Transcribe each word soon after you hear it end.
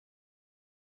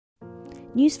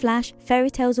Newsflash, fairy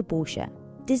tales are bullshit.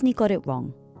 Disney got it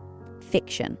wrong.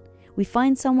 Fiction. We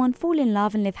find someone, fall in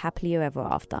love and live happily ever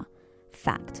after.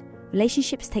 Fact.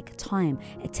 Relationships take time,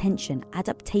 attention,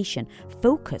 adaptation,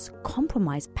 focus,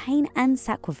 compromise, pain and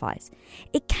sacrifice.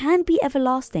 It can be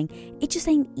everlasting, it just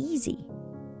ain't easy.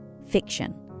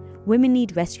 Fiction. Women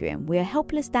need rescuing. We are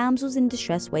helpless damsels in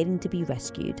distress waiting to be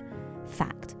rescued.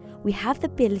 Fact. We have the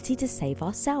ability to save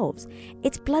ourselves.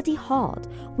 It's bloody hard.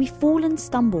 We fall and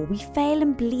stumble, we fail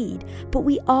and bleed, but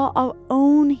we are our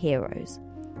own heroes.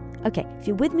 Okay, if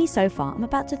you're with me so far, I'm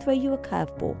about to throw you a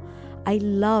curveball. I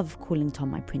love calling Tom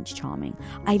my Prince Charming.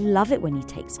 I love it when he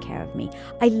takes care of me.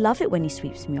 I love it when he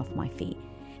sweeps me off my feet.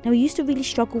 Now, I used to really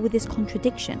struggle with this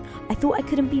contradiction. I thought I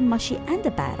couldn't be mushy and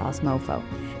a badass mofo.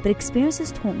 But experience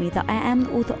has taught me that I am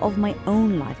the author of my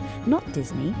own life, not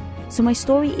Disney. So my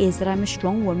story is that I'm a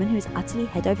strong woman who is utterly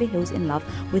head over heels in love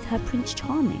with her Prince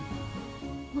Charming.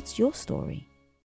 What's your story?